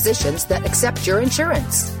choices of physicians that accept your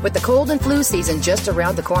insurance. With the cold and flu season just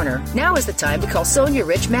around the corner, now is the time to call Sonia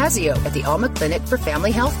Rich Mazzio at the Alma Clinic for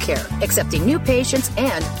Family Healthcare, accepting new patients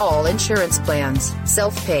and all insurance plans,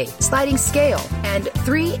 self-pay, sliding scale, and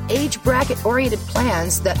 3 age bracket-oriented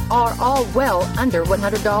plans that are all well under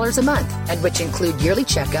 $100 a month, and which include yearly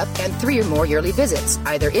checkup and 3 or more yearly visits,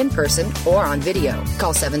 either in person or on video.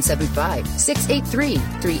 Call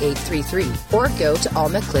 775-683-3833 or go to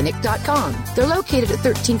almaclinic.com. They're located at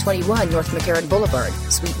 1321 North McCarran Boulevard,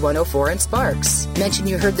 Suite 104 in Sparks. Mention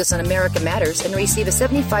you heard this on America Matters and receive a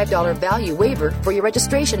 $75 value waiver for your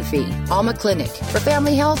registration fee. Alma Clinic for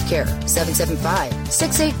Family Health Care,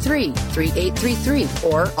 775-683-3833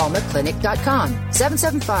 or almaclinic.com,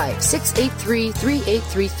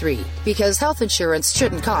 775-683-3833, because health insurance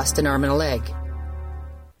shouldn't cost an arm and a leg.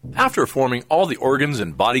 After forming all the organs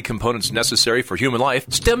and body components necessary for human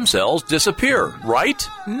life, stem cells disappear, right?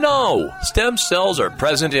 No! Stem cells are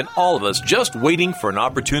present in all of us, just waiting for an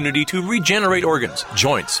opportunity to regenerate organs,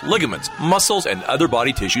 joints, ligaments, muscles, and other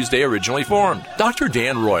body tissues they originally formed. Dr.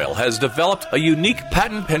 Dan Royal has developed a unique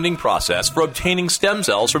patent-pending process for obtaining stem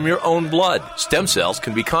cells from your own blood. Stem cells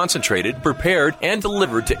can be concentrated, prepared, and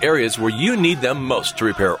delivered to areas where you need them most to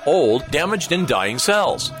repair old, damaged, and dying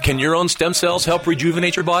cells. Can your own stem cells help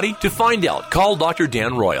rejuvenate your body? body? To find out, call Dr.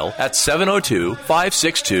 Dan Royal at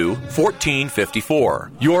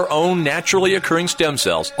 702-562-1454. Your own naturally occurring stem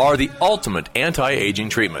cells are the ultimate anti-aging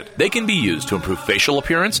treatment. They can be used to improve facial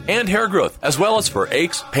appearance and hair growth, as well as for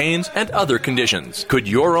aches, pains, and other conditions. Could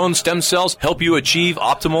your own stem cells help you achieve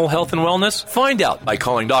optimal health and wellness? Find out by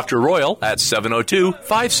calling Dr. Royal at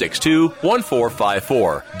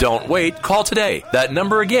 702-562-1454. Don't wait, call today. That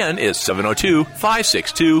number again is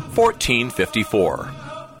 702-562-1454.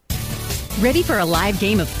 Ready for a live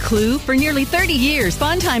game of Clue? For nearly 30 years,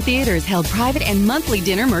 Funtime Theaters held private and monthly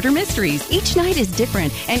dinner murder mysteries. Each night is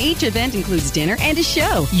different, and each event includes dinner and a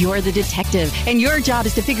show. You're the detective, and your job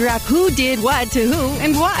is to figure out who did what to who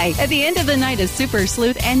and why. At the end of the night, a super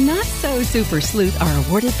sleuth and not so super sleuth are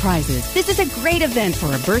awarded prizes. This is a great event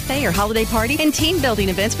for a birthday or holiday party and team-building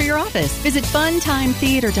events for your office. Visit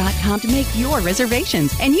funtimetheater.com to make your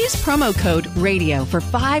reservations and use promo code RADIO for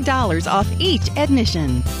 $5 off each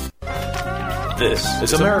admission. This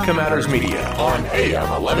is America Matters Media on AM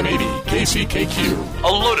 1180 KCKQ, a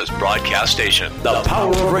Lotus broadcast station. The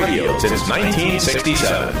power of radio since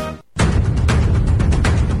 1967.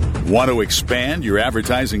 Want to expand your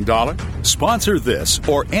advertising dollar? Sponsor this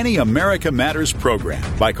or any America Matters program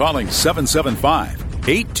by calling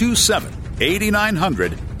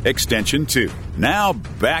 775-827-8900, extension 2. Now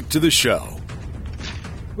back to the show.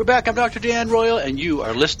 We're back. I'm Dr. Dan Royal, and you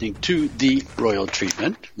are listening to The Royal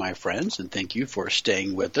Treatment, my friends, and thank you for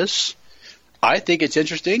staying with us. I think it's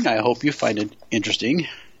interesting. I hope you find it interesting.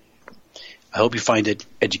 I hope you find it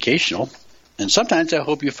educational, and sometimes I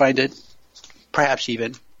hope you find it perhaps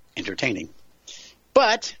even entertaining.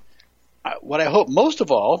 But what I hope most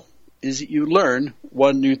of all is that you learn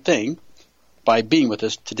one new thing by being with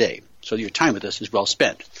us today, so that your time with us is well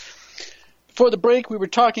spent. Before the break, we were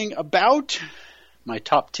talking about my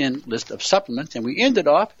top 10 list of supplements, and we ended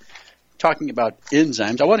off talking about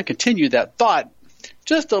enzymes. I want to continue that thought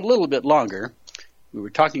just a little bit longer. We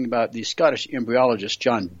were talking about the Scottish embryologist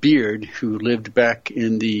John Beard, who lived back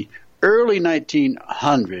in the early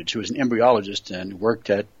 1900s, who was an embryologist and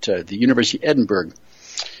worked at the University of Edinburgh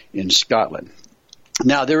in Scotland.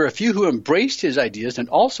 Now, there were a few who embraced his ideas and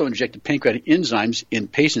also injected pancreatic enzymes in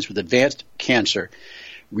patients with advanced cancer,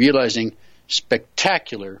 realizing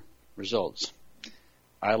spectacular results.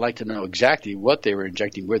 I like to know exactly what they were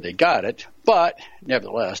injecting, where they got it, but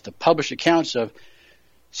nevertheless, the published accounts of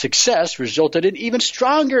success resulted in even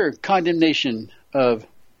stronger condemnation of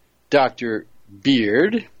Dr.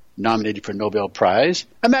 Beard, nominated for a Nobel Prize.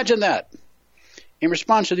 Imagine that. In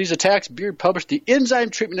response to these attacks, Beard published The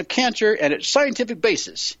Enzyme Treatment of Cancer and Its Scientific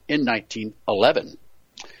Basis in 1911,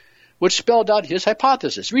 which spelled out his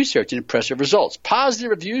hypothesis, research, and impressive results.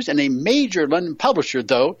 Positive reviews and a major London publisher,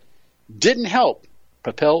 though, didn't help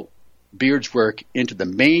propel Beard's work into the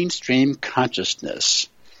mainstream consciousness.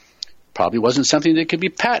 Probably wasn't something that could be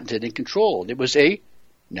patented and controlled. It was a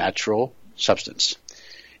natural substance.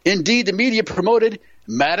 Indeed, the media promoted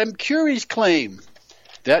Madame Curie's claim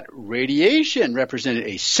that radiation represented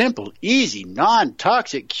a simple, easy,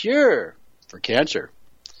 non-toxic cure for cancer.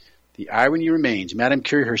 The irony remains, Madame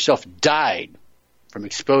Curie herself died from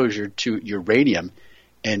exposure to uranium,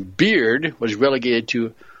 and Beard was relegated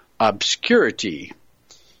to obscurity,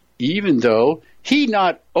 even though he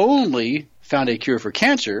not only found a cure for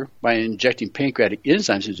cancer by injecting pancreatic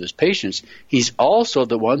enzymes into his patients, he's also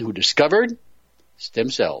the one who discovered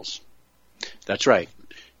stem cells. That's right,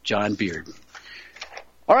 John Beard.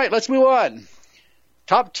 All right, let's move on.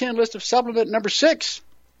 Top 10 list of supplement number 6,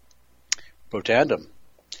 Protandim.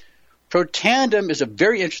 Protandim is a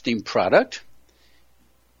very interesting product.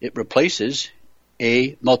 It replaces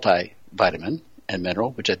a multivitamin and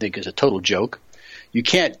mineral, which I think is a total joke. You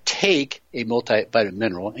can't take a multivitamin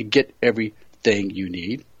mineral and get everything you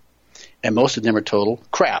need, and most of them are total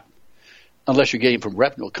crap, unless you're getting it from a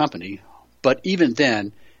reputable company. But even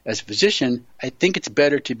then, as a physician, I think it's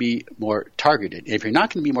better to be more targeted. And if you're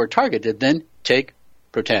not going to be more targeted, then take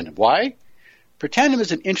Protandim. Why? Protandim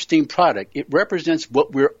is an interesting product. It represents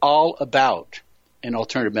what we're all about in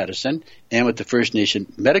alternative medicine and with the First Nation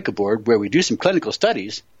Medical Board, where we do some clinical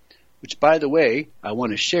studies, which, by the way, I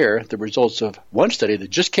want to share the results of one study that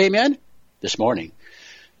just came in this morning.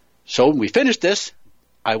 So when we finish this,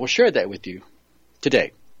 I will share that with you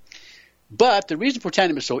today. But the reason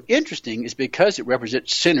Protandim is so interesting is because it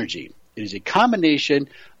represents synergy. It is a combination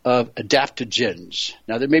of adaptogens.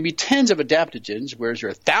 Now, there may be tens of adaptogens, whereas there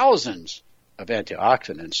are thousands of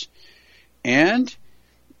antioxidants. And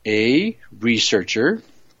a researcher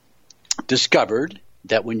discovered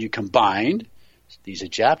that when you combined these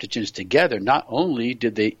adaptogens together, not only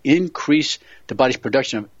did they increase the body's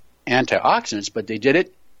production of antioxidants, but they did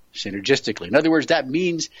it synergistically. In other words, that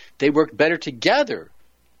means they work better together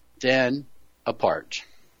than apart.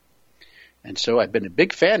 And so I've been a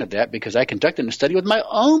big fan of that because I conducted a study with my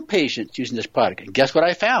own patients using this product. And guess what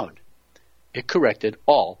I found? It corrected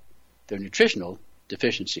all their nutritional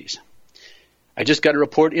deficiencies. I just got a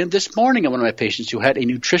report in this morning on one of my patients who had a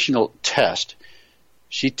nutritional test.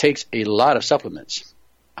 She takes a lot of supplements.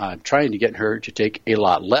 I'm trying to get her to take a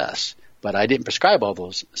lot less, but I didn't prescribe all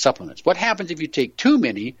those supplements. What happens if you take too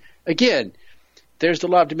many? Again, there's the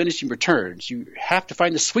law of diminishing returns. You have to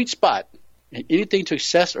find the sweet spot, and anything to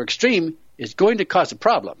excess or extreme is going to cause a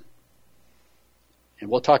problem. And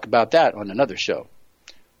we'll talk about that on another show.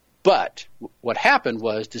 But what happened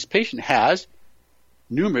was this patient has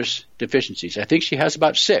numerous deficiencies. I think she has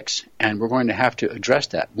about 6, and we're going to have to address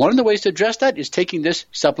that. One of the ways to address that is taking this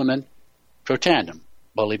supplement, Protandim.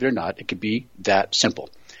 Believe it or not, it could be that simple.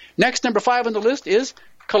 Next, number 5 on the list is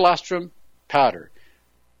colostrum powder.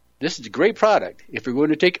 This is a great product. If you're going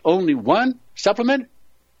to take only one supplement,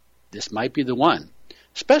 this might be the one,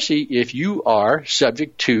 especially if you are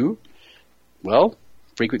subject to, well,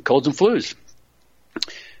 frequent colds and flus.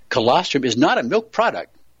 Colostrum is not a milk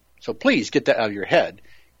product, so please get that out of your head.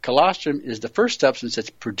 Colostrum is the first substance that's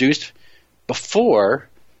produced before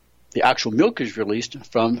the actual milk is released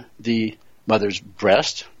from the mother's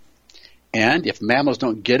breast. And if mammals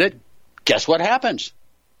don't get it, guess what happens?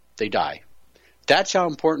 They die. That's how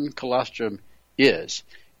important colostrum is.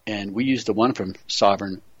 And we use the one from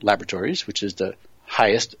Sovereign Laboratories, which is the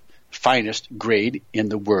highest, finest grade in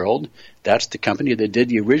the world. That's the company that did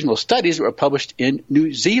the original studies that were published in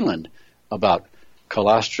New Zealand about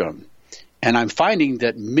colostrum. And I'm finding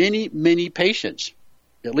that many, many patients,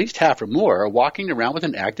 at least half or more, are walking around with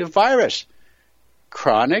an active virus.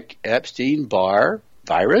 Chronic Epstein-Barr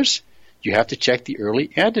virus. You have to check the early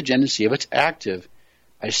antigen and see if it's active.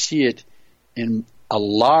 I see it in a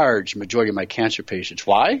large majority of my cancer patients.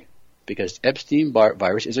 Why? Because Epstein-Barr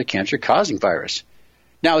virus is a cancer-causing virus.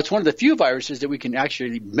 Now, it's one of the few viruses that we can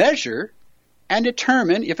actually measure and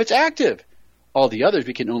determine if it's active. All the others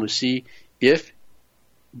we can only see if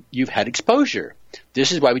you've had exposure.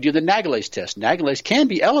 This is why we do the Nagalase test. Nagalase can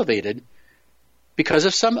be elevated because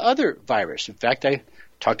of some other virus. In fact, I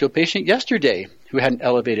talked to a patient yesterday who had an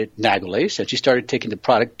elevated Nagalase, and she started taking the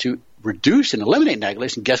product to reduce and eliminate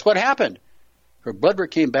Nagalase, and guess what happened? Her blood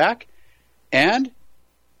work came back, and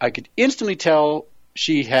I could instantly tell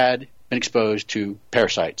she had been exposed to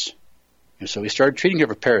parasites. And so we started treating her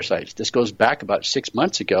for parasites. This goes back about 6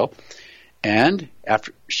 months ago, and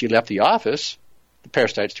after she left the office, the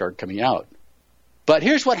parasites started coming out. But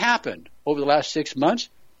here's what happened. Over the last 6 months,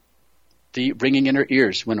 the ringing in her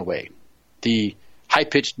ears went away. The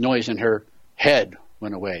high-pitched noise in her head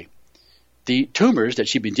went away. The tumors that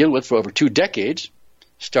she'd been dealing with for over 2 decades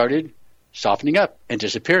started softening up and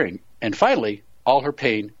disappearing. And finally, all her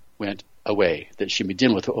pain went away that she'd been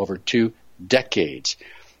dealing with for over 2 decades.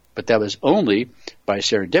 But that was only by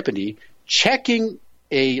serendipity, checking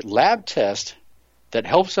a lab test that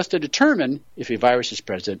helps us to determine if a virus is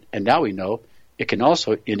present. And now we know it can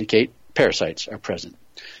also indicate parasites are present.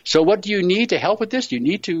 So what do you need to help with this? You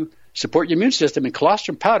need to support your immune system, and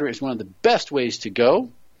colostrum powder is one of the best ways to go.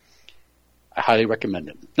 I highly recommend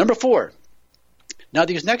it. Number 4. Now,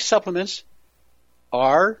 these next supplements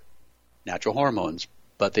are natural hormones,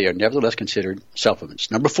 but they are nevertheless considered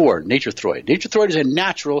supplements. Number 4, Nature-Throid. Nature-Throid is a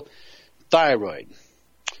natural thyroid.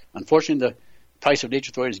 Unfortunately, the price of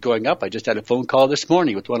Nature-Throid is going up. I just had a phone call this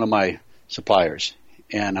morning with one of my suppliers,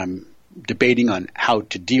 and I'm debating on how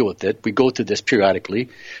to deal with it. We go through this periodically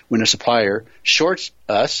when a supplier shorts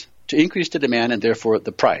us to increase the demand and therefore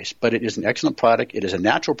the price. But it is an excellent product. It is a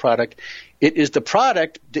natural product. It is the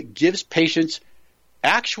product that gives patients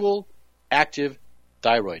actual active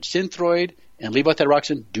thyroid. Synthroid and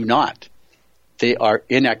levothyroxine do not. They are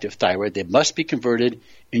inactive thyroid. They must be converted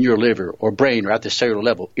in your liver or brain or at the cellular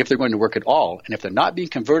level if they're going to work at all. And if they're not being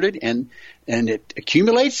converted and it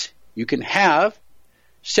accumulates, you can have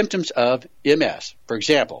symptoms of MS, for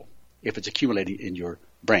example, if it's accumulating in your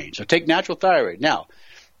brain. So take natural thyroid. Now,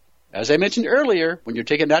 as I mentioned earlier, when you're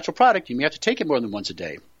taking a natural product, you may have to take it more than once a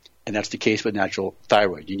day. And that's the case with natural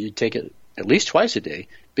thyroid. You need to take it at least twice a day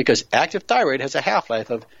because active thyroid has a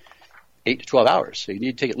half-life of 8 to 12 hours. So you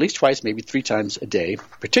need to take it at least twice, maybe 3 times a day,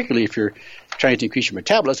 particularly if you're trying to increase your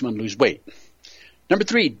metabolism and lose weight. Number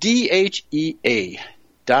 3, DHEA,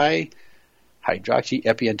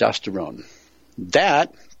 dihydroxyepiandrosterone.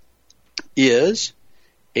 That is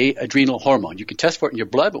a adrenal hormone. You can test for it in your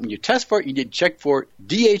blood, but when you test for it, you need to check for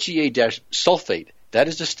DHEA-sulfate. That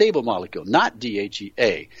is the stable molecule, not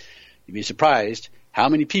DHEA. You'd be surprised how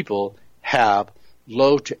many people have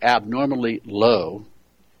low to abnormally low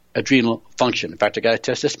adrenal function. In fact, I got a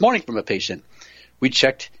test this morning from a patient. We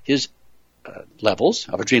checked his levels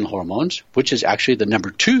of adrenal hormones, which is actually the number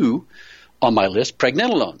 2 on my list,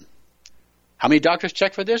 pregnenolone. How many doctors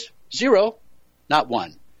check for this? 0, not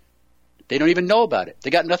 1. They don't even know about it. They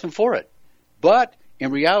got nothing for it. But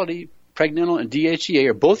in reality, pregnenolone and DHEA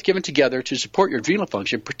are both given together to support your adrenal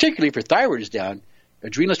function, particularly if your thyroid is down.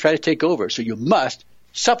 Adrenals try to take over, so you must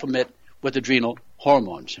supplement with adrenal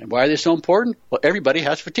hormones. And why are they so important? Well, everybody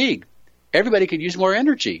has fatigue. Everybody could use more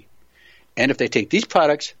energy. And if they take these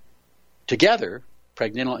products together,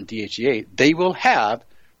 pregnenolone and DHEA, they will have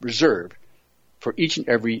reserve for each and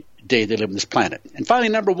every day they live on this planet. And finally,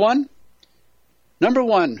 number one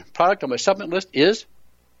product on my supplement list is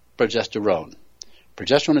progesterone.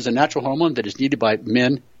 Progesterone is a natural hormone that is needed by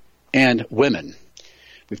men and women.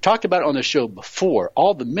 We've talked about it on the show before,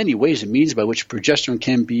 all the many ways and means by which progesterone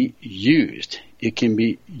can be used. It can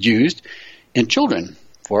be used in children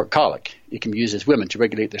for colic. It can be used as women to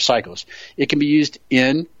regulate their cycles. It can be used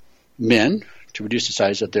in men to reduce the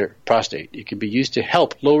size of their prostate. It can be used to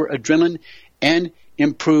help lower adrenaline and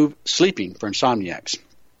improve sleeping for insomniacs.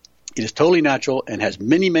 It is totally natural and has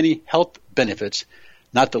many, many health benefits,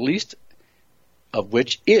 not the least of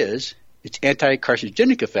which is its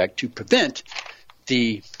anti-carcinogenic effect to prevent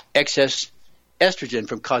the excess estrogen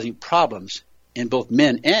from causing problems in both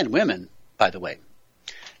men and women, by the way.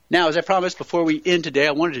 Now, as I promised, before we end today,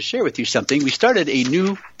 I wanted to share with you something. We started a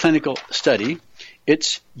new clinical study.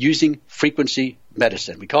 It's using frequency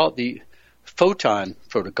medicine. We call it the photon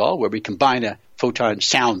protocol, where we combine a photon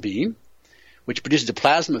sound beam, which produces a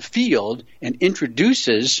plasma field and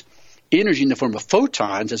introduces energy in the form of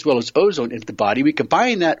photons as well as ozone into the body. We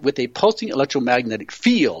combine that with a pulsing electromagnetic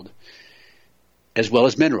field as well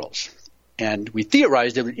as minerals. And we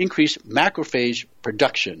theorized that it would increase macrophage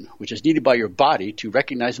production, which is needed by your body to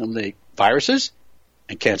recognize and eliminate viruses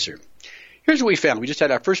and cancer. Here's what we found. We just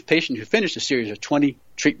had our first patient who finished a series of 20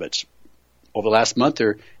 treatments. Over the last month,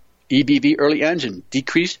 her EBV early antigen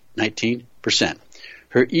decreased 19%.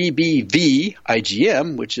 Her EBV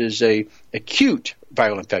IgM, which is a acute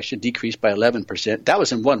viral infection, decreased by 11%. That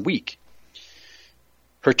was in 1 week.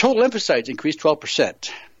 Her total lymphocytes increased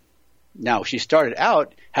 12%. Now, she started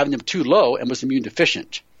out having them too low and was immune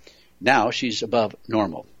deficient. Now she's above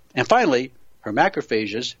normal. And finally, her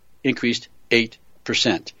macrophages increased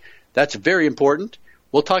 8%. That's very important.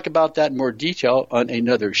 We'll talk about that in more detail on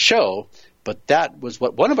another show, but that was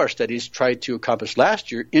what one of our studies tried to accomplish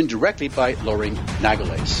last year indirectly by lowering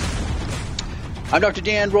nagalase. I'm Dr.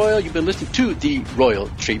 Dan Royal. You've been listening to The Royal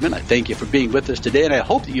Treatment. I thank you for being with us today, and I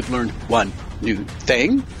hope that you've learned one new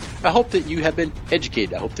thing. I hope that you have been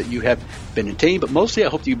educated. I hope that you have been entertained, but mostly I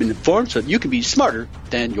hope that you've been informed so that you can be smarter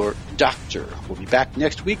than your doctor. We'll be back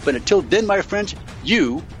next week, but until then, my friends,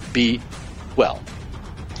 you be well.